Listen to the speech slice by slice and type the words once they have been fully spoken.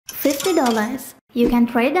$50. You can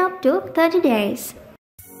trade up to 30 days.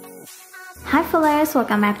 Hi followers,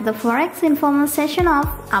 welcome back to the Forex informal session of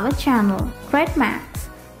our channel, TradeMax.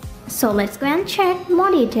 So let's go and check more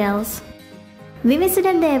details. We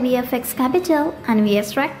visited the avfx capital and we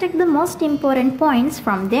extracted the most important points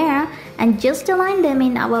from there and just aligned them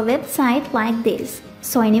in our website like this,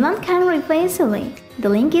 so anyone can refer easily. The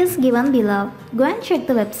link is given below. Go and check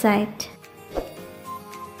the website.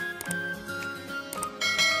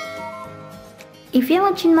 If you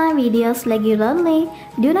are watching my videos regularly,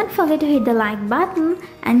 do not forget to hit the like button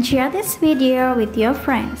and share this video with your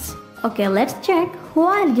friends. Okay, let's check who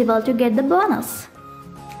are eligible to get the bonus.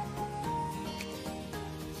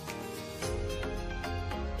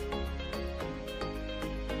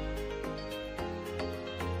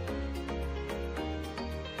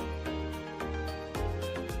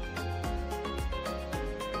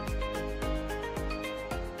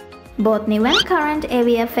 Both new and current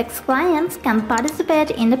avfx clients can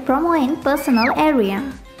participate in the promo in personal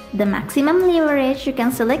area. The maximum leverage you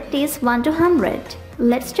can select is 1 to 100.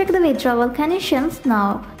 Let's check the withdrawal conditions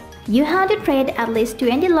now. You have to trade at least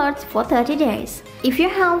 20 lots for 30 days. If you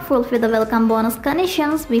have fulfilled the welcome bonus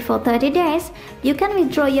conditions before 30 days, you can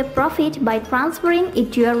withdraw your profit by transferring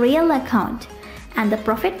it to your real account, and the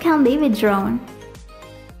profit can be withdrawn.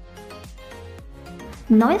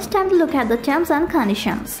 Now it's time to look at the terms and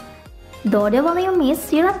conditions. The order volume is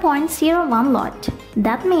 0.01 lot.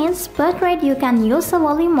 That means per trade you can use a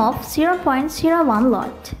volume of 0.01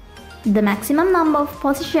 lot. The maximum number of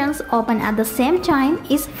positions open at the same time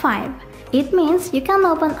is 5. It means you can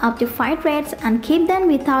open up to 5 trades and keep them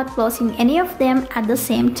without closing any of them at the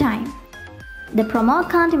same time. The promo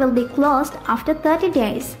account will be closed after 30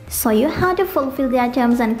 days, so you have to fulfill their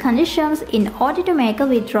terms and conditions in order to make a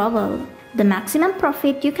withdrawal. The maximum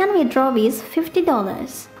profit you can withdraw is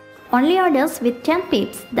 $50. Only orders with 10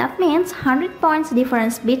 pips, that means 100 points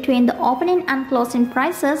difference between the opening and closing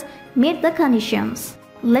prices, meet the conditions.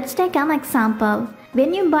 Let's take an example.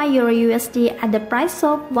 When you buy Euro USD at the price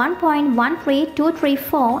of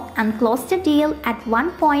 1.13234 and close the deal at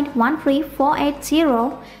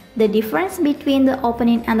 1.13480, the difference between the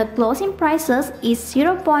opening and the closing prices is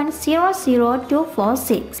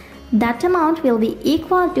 0.00246. That amount will be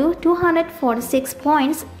equal to 246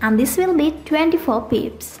 points and this will be 24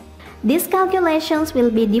 pips. These calculations will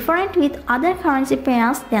be different with other currency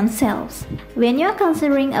pairs themselves. When you are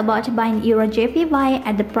considering about buying Euro JPY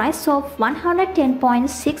at the price of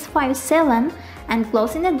 110.657 and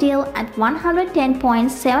closing the deal at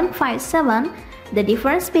 110.757, the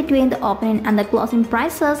difference between the opening and the closing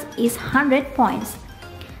prices is 100 points.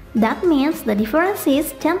 That means the difference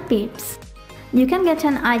is 10 pips. You can get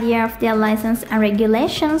an idea of their license and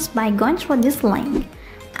regulations by going through this link.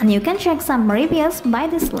 And you can check some reviews by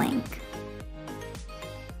this link.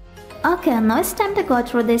 Okay, now it's time to go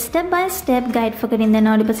through the step-by-step guide for getting the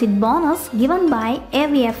no deposit bonus given by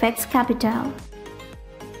avfx Capital.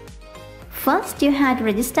 First, you have to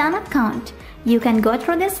register an account. You can go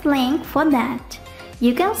through this link for that.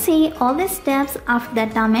 You can see all the steps after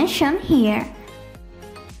that are mentioned here.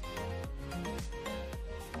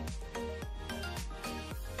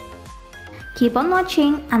 Keep on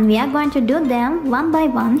watching and we are going to do them one by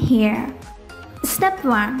one here. Step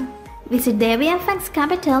 1. Visit the avfx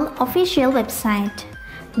Capital official website.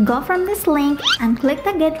 Go from this link and click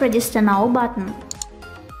the Get Register Now button.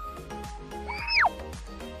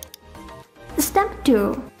 Step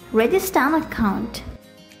 2. Register an account.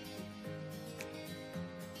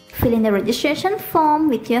 Fill in the registration form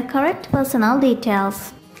with your correct personal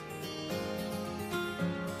details.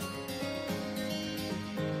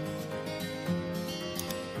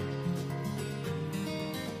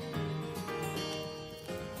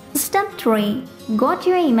 Step 3. Go to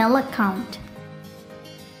your email account.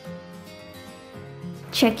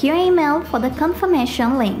 Check your email for the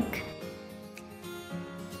confirmation link.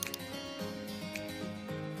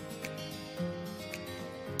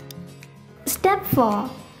 Step 4.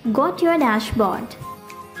 Go to your dashboard.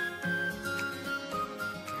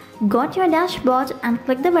 Go to your dashboard and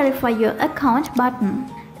click the Verify Your Account button.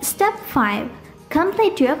 Step 5.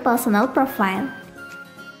 Complete your personal profile.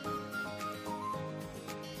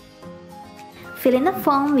 Fill in the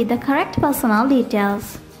form with the correct personal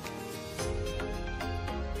details.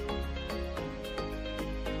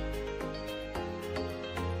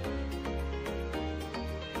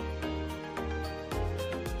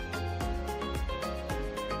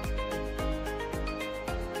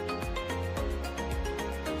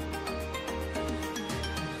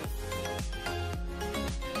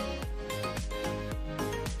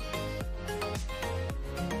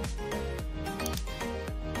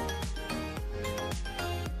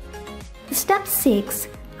 Step 6.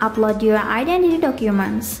 Upload your identity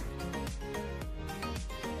documents.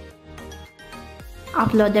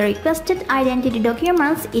 Upload the requested identity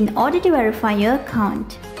documents in order to verify your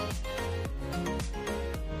account.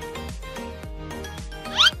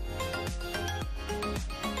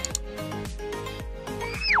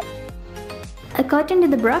 According to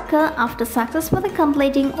the broker, after successfully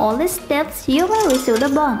completing all these steps, you will receive the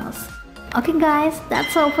bonus. Okay guys,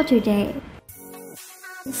 that's all for today.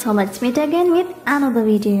 So let's meet again with another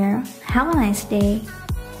video. Have a nice day.